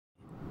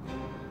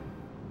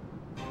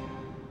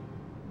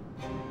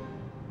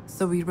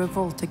so we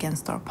revolt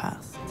against our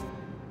past.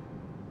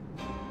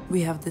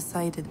 We have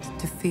decided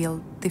to feel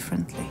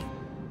differently.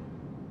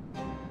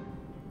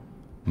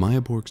 Maya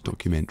Borg's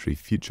documentary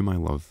Future My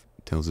Love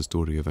tells the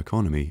story of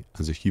economy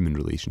as a human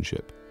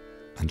relationship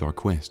and our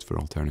quest for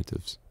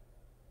alternatives.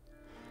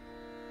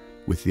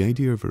 With the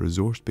idea of a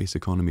resource-based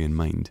economy in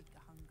mind,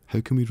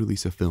 how can we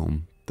release a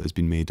film that has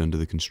been made under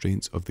the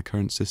constraints of the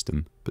current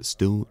system but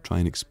still try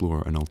and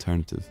explore an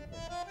alternative?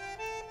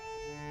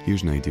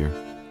 Here's an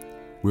idea.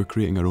 We're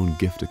creating our own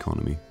gift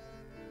economy,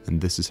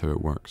 and this is how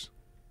it works.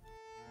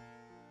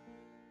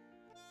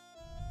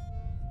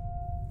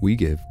 We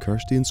give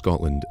Kirsty in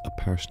Scotland a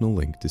personal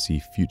link to see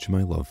Future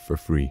My Love for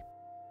free.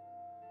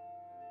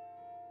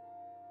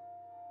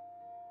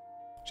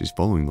 She's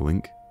following the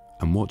link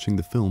and watching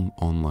the film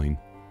online.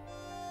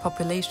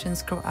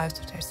 Populations grow out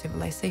of their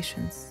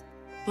civilizations,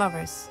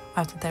 lovers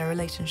out of their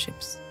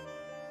relationships.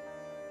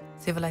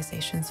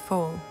 Civilizations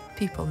fall,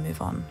 people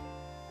move on.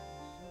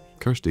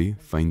 Kirsty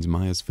finds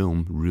Maya's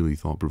film really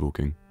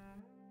thought-provoking.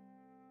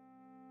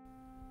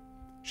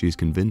 She is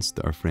convinced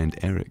that our friend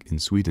Eric in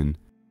Sweden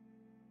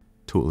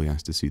totally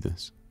has to see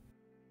this.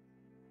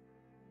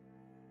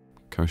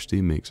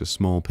 Kirsty makes a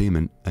small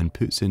payment and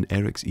puts in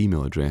Eric's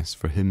email address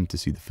for him to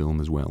see the film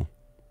as well.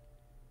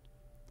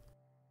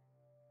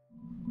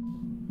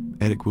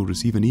 Eric will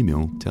receive an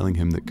email telling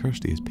him that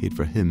Kirsty has paid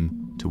for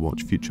him to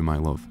watch Future My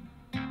Love.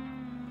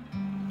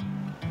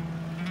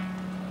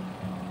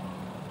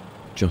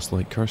 Just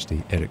like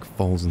Kirsty, Eric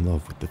falls in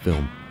love with the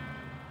film.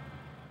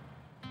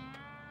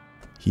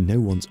 He now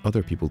wants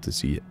other people to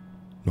see it,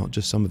 not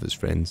just some of his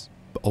friends,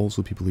 but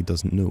also people he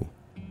doesn't know.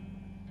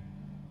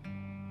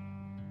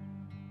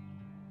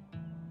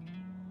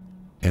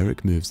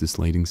 Eric moves the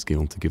sliding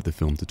scale to give the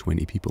film to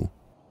 20 people.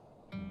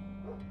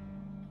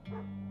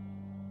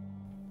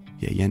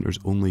 Yet he enters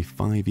only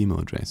 5 email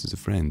addresses of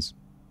friends.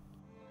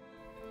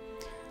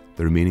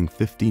 The remaining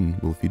 15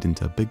 will feed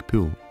into a big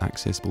pool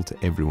accessible to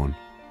everyone,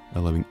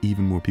 allowing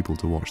even more people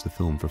to watch the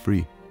film for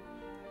free.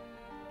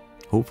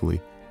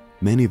 Hopefully,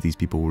 many of these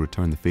people will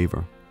return the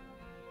favour.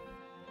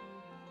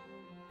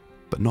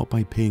 But not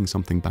by paying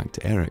something back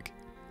to Eric.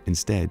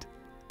 Instead,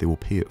 they will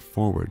pay it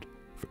forward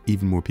for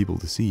even more people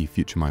to see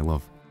Future My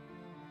Love.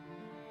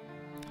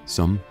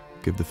 Some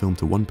give the film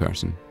to 1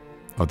 person,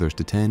 others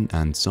to 10,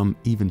 and some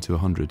even to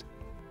 100.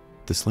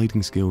 The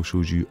sliding scale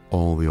shows you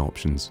all the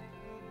options.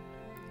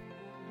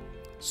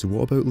 So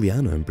what about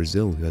Liana in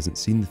Brazil who hasn't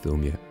seen the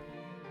film yet?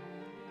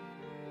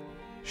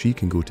 She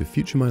can go to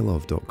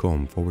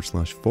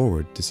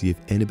futuremylove.com/forward to see if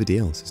anybody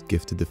else has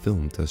gifted the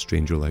film to a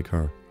stranger like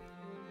her.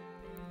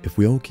 If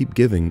we all keep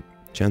giving,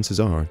 chances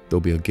are there'll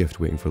be a gift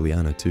waiting for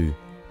Liana too.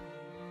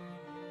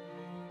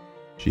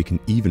 She can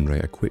even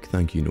write a quick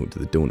thank you note to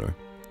the donor,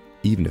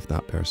 even if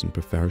that person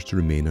prefers to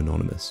remain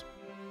anonymous.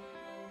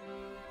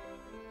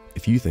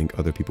 If you think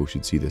other people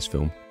should see this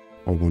film,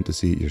 or want to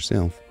see it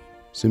yourself,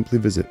 simply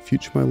visit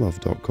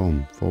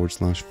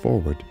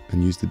futuremylove.com/forward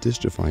and use the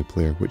Distrify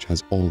player, which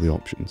has all the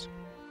options.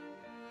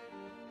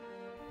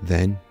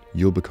 Then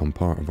you'll become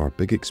part of our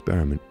big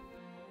experiment.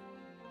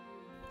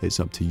 It's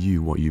up to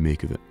you what you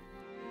make of it.